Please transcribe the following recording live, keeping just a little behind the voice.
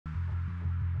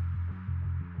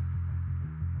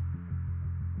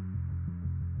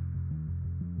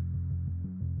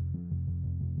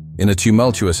In a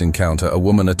tumultuous encounter, a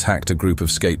woman attacked a group of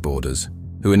skateboarders,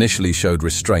 who initially showed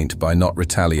restraint by not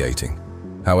retaliating.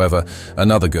 However,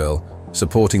 another girl,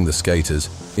 supporting the skaters,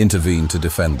 intervened to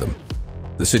defend them.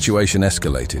 The situation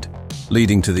escalated,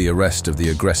 leading to the arrest of the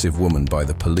aggressive woman by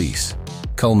the police,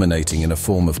 culminating in a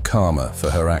form of karma for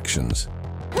her actions.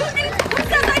 Who says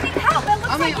I need help? It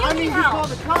looks like you need help. You call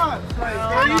the cops. Why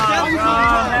are you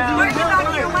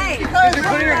backing away? Because you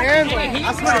put your hands on me.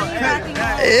 I swear.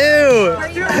 Ew!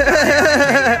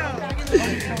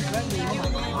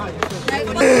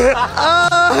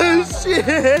 Oh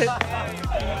shit!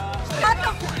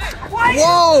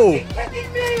 Whoa!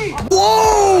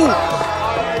 Whoa!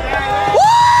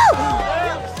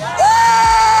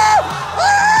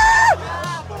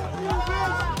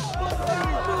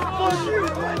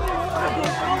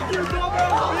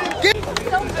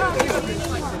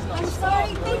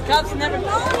 Cops never.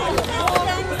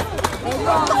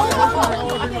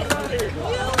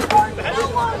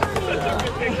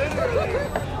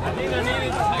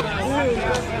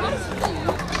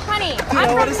 Honey, I'm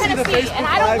from Tennessee and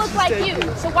I don't look like you.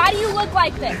 So why do you look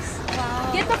like this?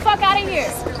 Get the fuck out of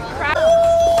here.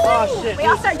 Oh shit. We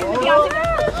all start doing the Beyonce.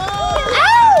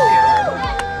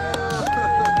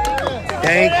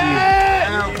 Thank you.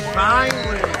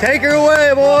 Take her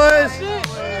away, boys.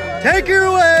 Take her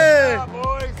away.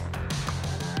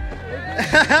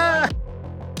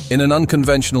 In an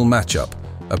unconventional matchup,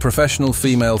 a professional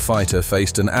female fighter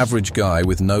faced an average guy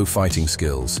with no fighting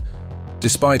skills.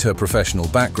 Despite her professional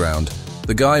background,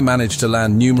 the guy managed to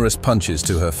land numerous punches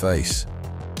to her face.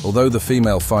 Although the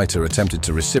female fighter attempted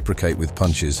to reciprocate with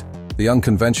punches, the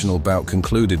unconventional bout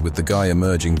concluded with the guy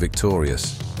emerging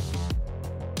victorious.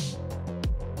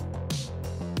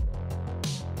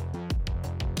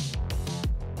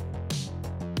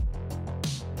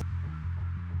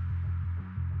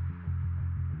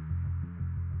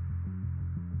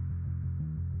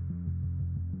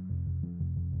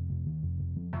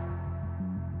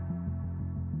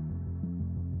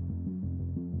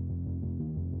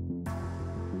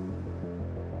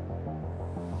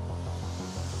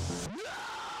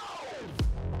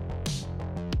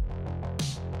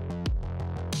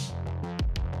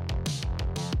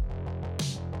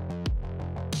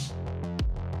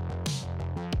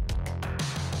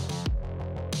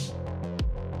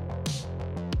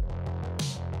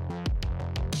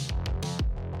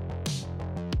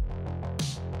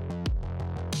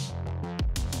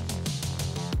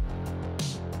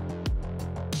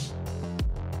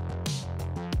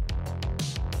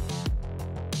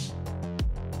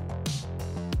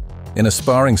 In a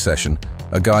sparring session,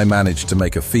 a guy managed to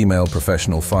make a female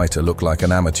professional fighter look like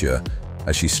an amateur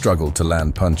as she struggled to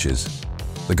land punches.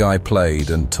 The guy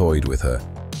played and toyed with her,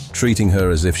 treating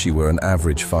her as if she were an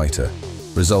average fighter,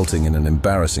 resulting in an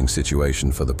embarrassing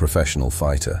situation for the professional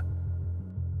fighter.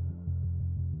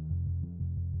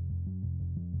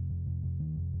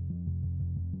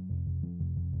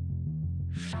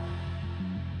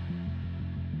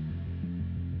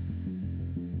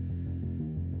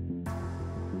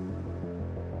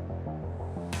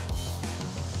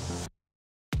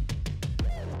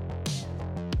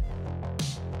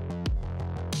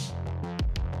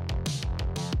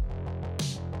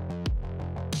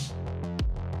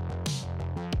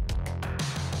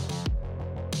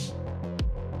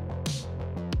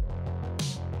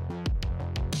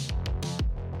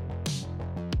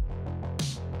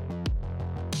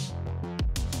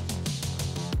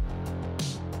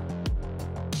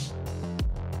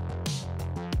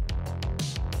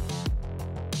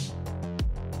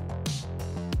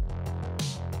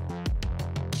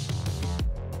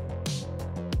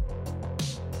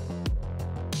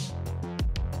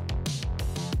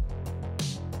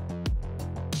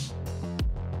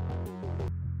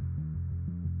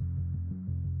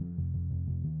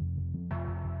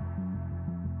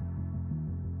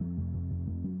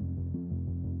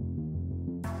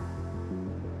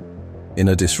 In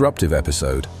a disruptive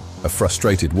episode, a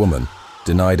frustrated woman,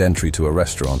 denied entry to a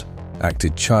restaurant,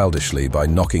 acted childishly by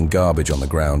knocking garbage on the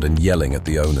ground and yelling at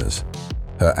the owners.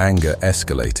 Her anger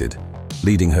escalated,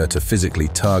 leading her to physically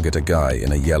target a guy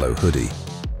in a yellow hoodie.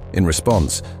 In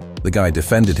response, the guy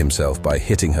defended himself by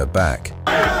hitting her back.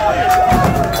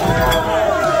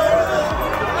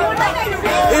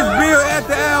 It's beer at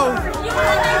the house.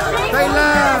 They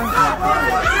live.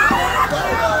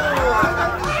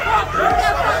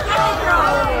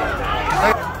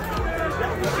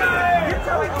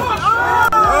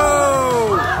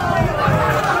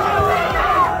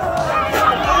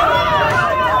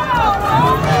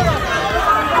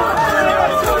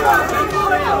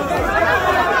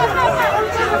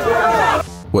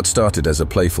 What What started as a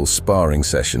playful sparring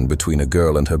session between a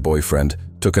girl and her boyfriend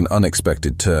took an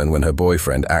unexpected turn when her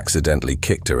boyfriend accidentally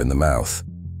kicked her in the mouth.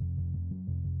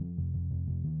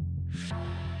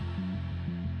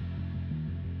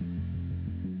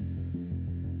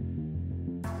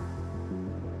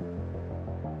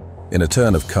 In a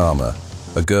turn of karma,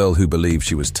 a girl who believed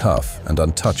she was tough and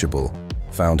untouchable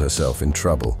found herself in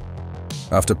trouble.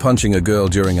 After punching a girl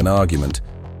during an argument,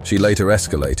 she later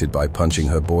escalated by punching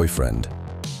her boyfriend.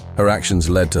 Her actions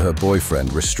led to her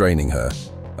boyfriend restraining her,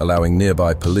 allowing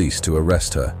nearby police to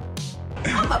arrest her.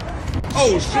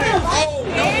 Oh shit! Oh,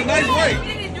 that was a nice way.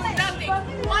 You didn't do nothing.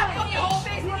 Why put your whole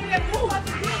face in that pool?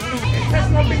 That's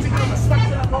no big deal. I'm stuck to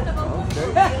the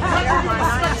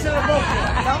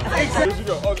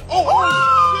boat.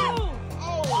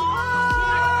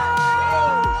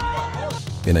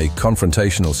 In a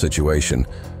confrontational situation,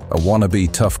 a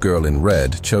wannabe tough girl in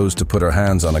red chose to put her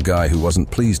hands on a guy who wasn't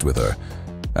pleased with her.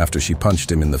 After she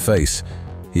punched him in the face,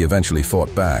 he eventually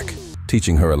fought back,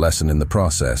 teaching her a lesson in the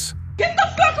process. Get the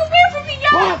fuck away from me,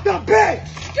 y'all! Pop the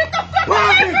bitch! Get the fuck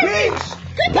Pop away it, from me! bitch!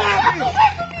 Get the fuck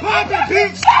away from me! Pop it,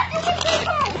 bitch!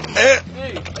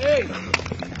 Hey!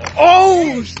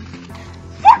 Oh!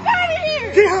 Fuck out of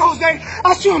here! Get her, Jose!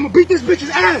 I swear I'm gonna beat this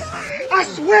bitch's ass! I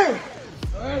swear!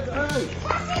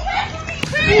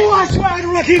 Oh, I swear I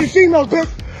don't like hitting females,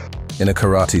 bitch! In a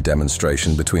karate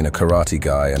demonstration between a karate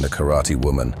guy and a karate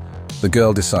woman, the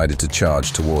girl decided to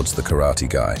charge towards the karate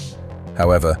guy.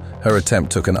 However, her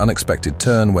attempt took an unexpected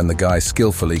turn when the guy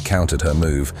skillfully countered her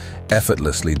move,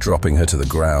 effortlessly dropping her to the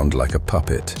ground like a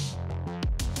puppet.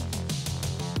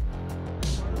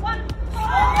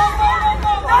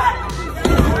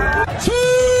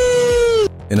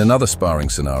 In another sparring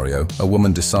scenario, a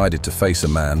woman decided to face a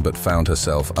man but found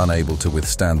herself unable to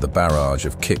withstand the barrage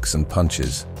of kicks and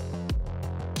punches.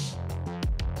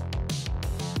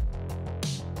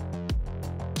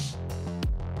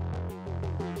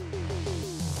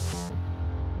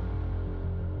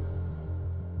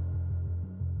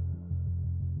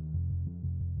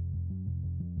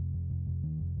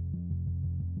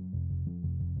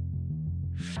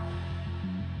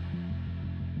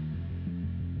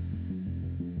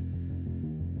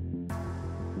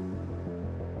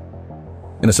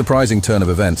 In a surprising turn of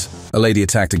events, a lady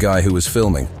attacked a guy who was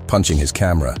filming, punching his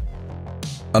camera.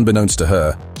 Unbeknownst to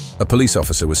her, a police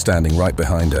officer was standing right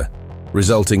behind her,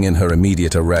 resulting in her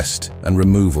immediate arrest and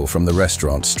removal from the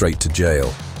restaurant straight to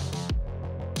jail.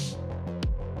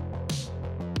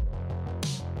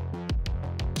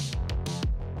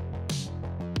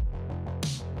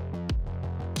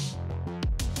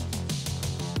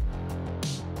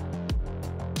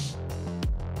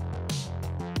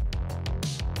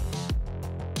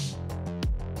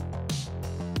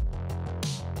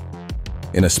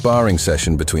 In a sparring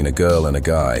session between a girl and a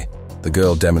guy, the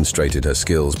girl demonstrated her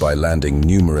skills by landing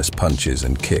numerous punches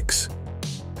and kicks.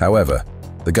 However,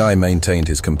 the guy maintained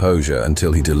his composure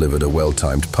until he delivered a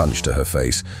well-timed punch to her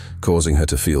face, causing her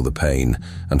to feel the pain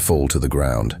and fall to the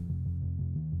ground.